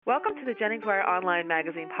Welcome to the JenningsWire Online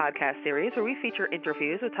Magazine podcast series, where we feature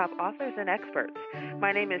interviews with top authors and experts.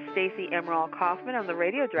 My name is Stacey Emerald Kaufman. I'm the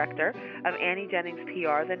radio director of Annie Jennings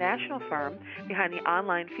PR, the national firm behind the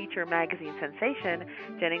online feature magazine sensation,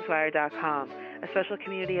 JenningsWire.com, a special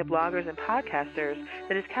community of bloggers and podcasters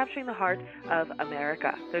that is capturing the heart of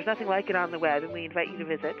America. There's nothing like it on the web, and we invite you to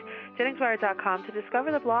visit JenningsWire.com to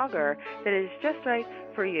discover the blogger that is just right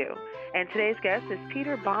for you. And today's guest is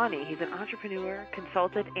Peter Bonney. He's an entrepreneur,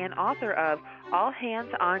 consultant, and author of All Hands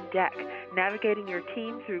on Deck, Navigating Your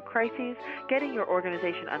Team Through Crises, Getting Your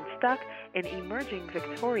Organization Unstuck, and Emerging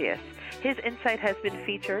Victorious. His insight has been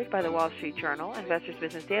featured by the Wall Street Journal, Investors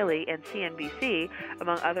Business Daily, and CNBC,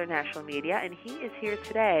 among other national media, and he is here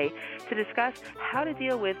today to discuss how to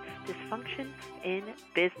deal with dysfunction in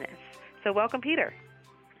business. So welcome, Peter.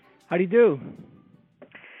 How do you do?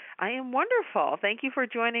 I am wonderful. Thank you for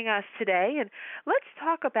joining us today. And let's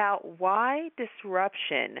talk about why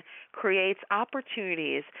disruption creates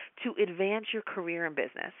opportunities to advance your career in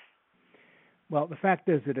business. Well, the fact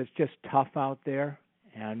is that it's just tough out there.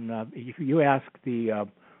 And if you ask the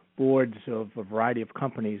boards of a variety of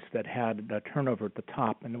companies that had a turnover at the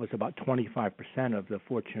top, and it was about 25% of the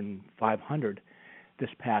Fortune 500 this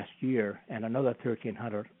past year, and another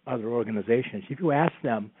 1,300 other organizations, if you ask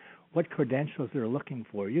them what credentials they're looking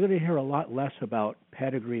for, you're going to hear a lot less about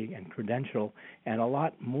pedigree and credential and a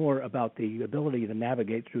lot more about the ability to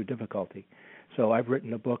navigate through difficulty. So I've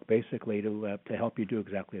written a book basically to help you do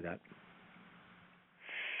exactly that.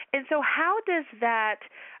 And so how does that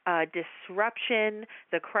disruption,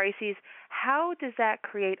 the crises, how does that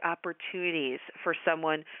create opportunities for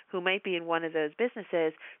someone who might be in one of those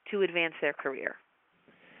businesses to advance their career?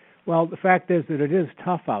 Well, the fact is that it is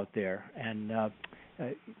tough out there, and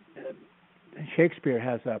Shakespeare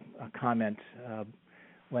has a comment,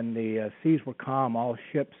 when the seas were calm, all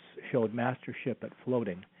ships showed mastership at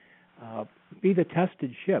floating. Be the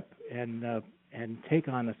tested ship and take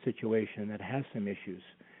on a situation that has some issues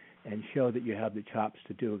and show that you have the chops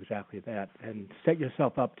to do exactly that, and set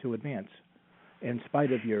yourself up to advance in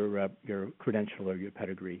spite of your credential or your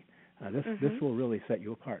pedigree. This will really set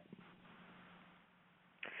you apart.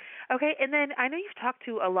 Okay, and then I know you've talked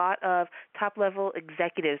to a lot of top-level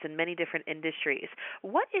executives in many different industries.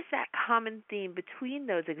 What is that common theme between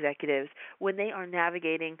those executives when they are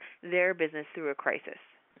navigating their business through a crisis?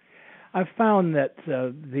 I've found that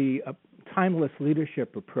the timeless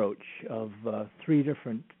leadership approach of three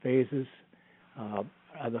different phases are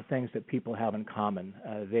the things that people have in common.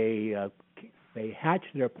 They hatch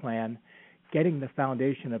their plan, getting the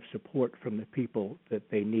foundation of support from the people that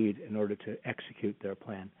they need in order to execute their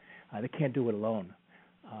plan. They can't do it alone.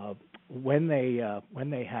 When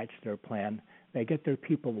they hatch their plan, they get their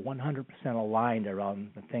people 100% aligned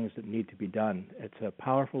around the things that need to be done. It's a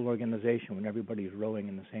powerful organization when everybody's rowing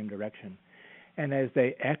in the same direction. And as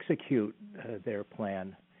they execute their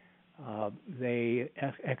plan, they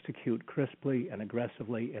execute crisply and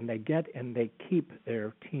aggressively, and they keep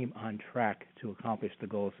their team on track to accomplish the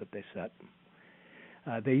goals that they set.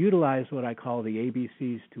 They utilize what I call the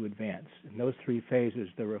ABCs to advance. In those three phases,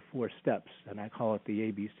 there are 4 steps, and I call it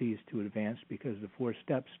the ABCs to advance because the 4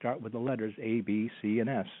 steps start with the letters A, B, C, and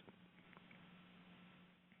S.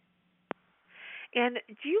 And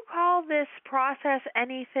do you call this process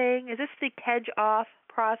anything? Is this the kedge-off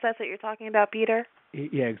process that you're talking about, Peter?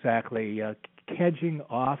 Yeah, exactly. Kedging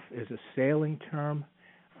off is a sailing term.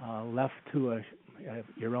 Left to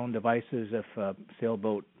your own devices, if a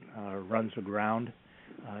sailboat runs aground,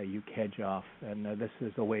 you kedge off, and this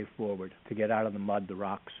is the way forward to get out of the mud, the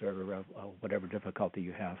rocks, or whatever difficulty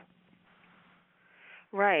you have.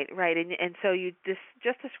 Right, and so you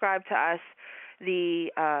just described to us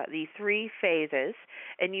the 3 phases,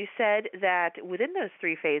 and you said that within those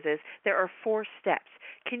 3 phases there are 4 steps.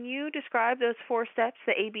 Can you describe those 4 steps,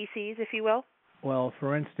 the ABCs, if you will? Well,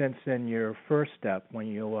 for instance, in your first step, when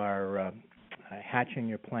you are hatching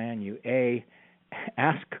your plan, you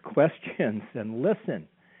ask questions and listen,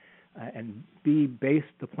 and base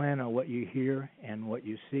the plan on what you hear and what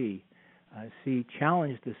you see.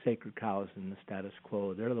 Challenge the sacred cows in the status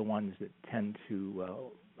quo. They're the ones that tend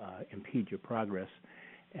to impede your progress.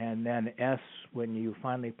 And then S, when you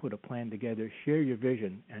finally put a plan together, share your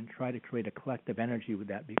vision and try to create a collective energy with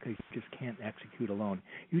that, because you just can't execute alone.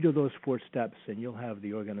 You do those 4 steps and you'll have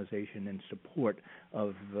the organization in support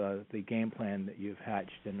of the game plan that you've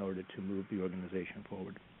hatched in order to move the organization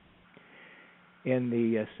forward. In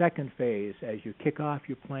the second phase, as you kick off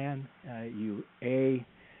your plan, you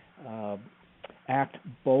Act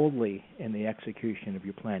boldly in the execution of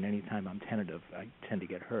your plan. Anytime I'm tentative, I tend to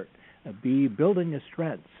get hurt. B, build on your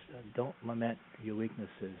strengths. Don't lament your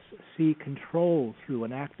weaknesses. C, control through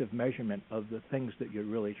an active measurement of the things that you're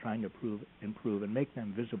really trying to improve and make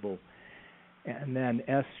them visible. And then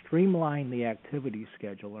S, streamline the activity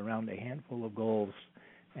schedule around a handful of goals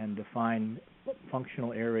and define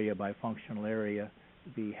functional area by functional area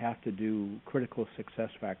the have-to-do critical success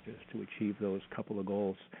factors to achieve those couple of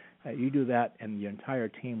goals. You do that, and your entire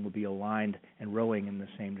team will be aligned and rowing in the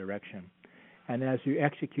same direction. And as you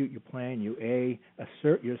execute your plan, you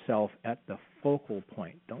assert yourself at the focal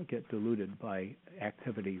point. Don't get diluted by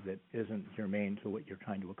activity that isn't germane to what you're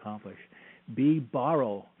trying to accomplish. B,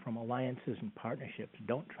 borrow from alliances and partnerships.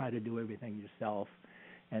 Don't try to do everything yourself.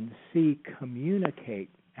 And C, communicate,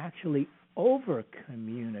 actually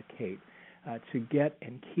over-communicate to get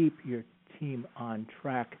and keep your team on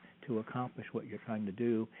track to accomplish what you're trying to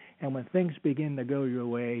do. And when things begin to go your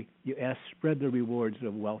way, you spread the rewards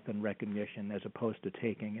of wealth and recognition as opposed to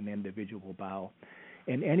taking an individual bow.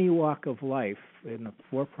 In any walk of life, in the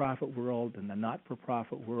for-profit world, in the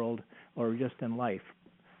not-for-profit world, or just in life,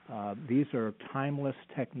 these are timeless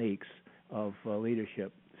techniques of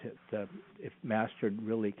leadership that, if mastered,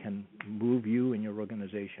 really can move you and your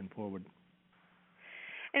organization forward.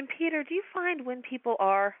 And Peter, do you find when people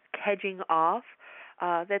are hedging off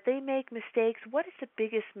that they make mistakes? What is the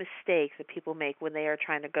biggest mistake that people make when they are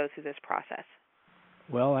trying to go through this process?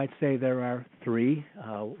 Well, I'd say there are three.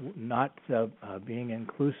 Not being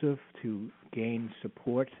inclusive to gain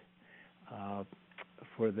support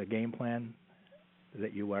for the game plan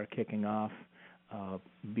that you are kicking off.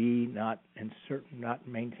 B, not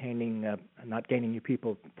gaining your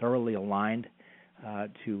people thoroughly aligned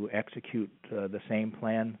to execute the same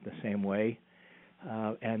plan the same way,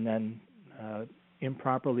 and then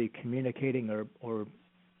improperly communicating or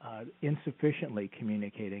insufficiently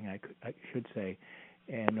communicating, I should say,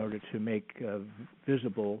 in order to make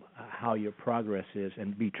visible how your progress is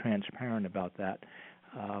and be transparent about that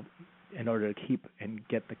in order to keep and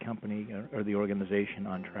get the company or the organization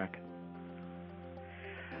on track.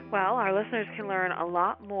 Well, our listeners can learn a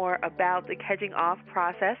lot more about the hedging off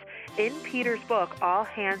process in Peter's book, All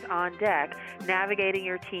Hands on Deck, Navigating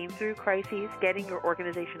Your Team Through Crises, Getting Your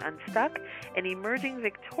Organization Unstuck, and Emerging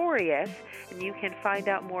Victorious. And you can find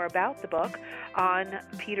out more about the book on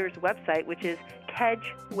Peter's website, which is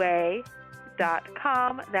kedgeway.com.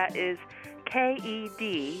 That is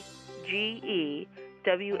KEDGEWAY,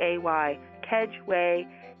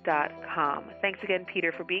 kedgeway.com. Thanks again,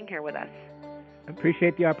 Peter, for being here with us.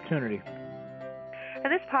 Appreciate the opportunity.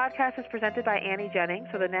 And this podcast is presented by Annie Jennings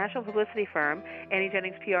of the national publicity firm Annie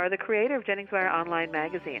Jennings PR, the creator of Jennings Wire Online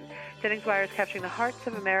magazine. Jennings Wire is capturing the hearts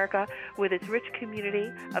of America with its rich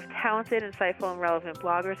community of talented, insightful, and relevant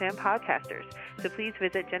bloggers and podcasters. So please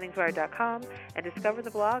visit JenningsWire.com and discover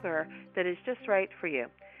the blogger that is just right for you.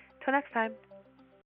 Till next time.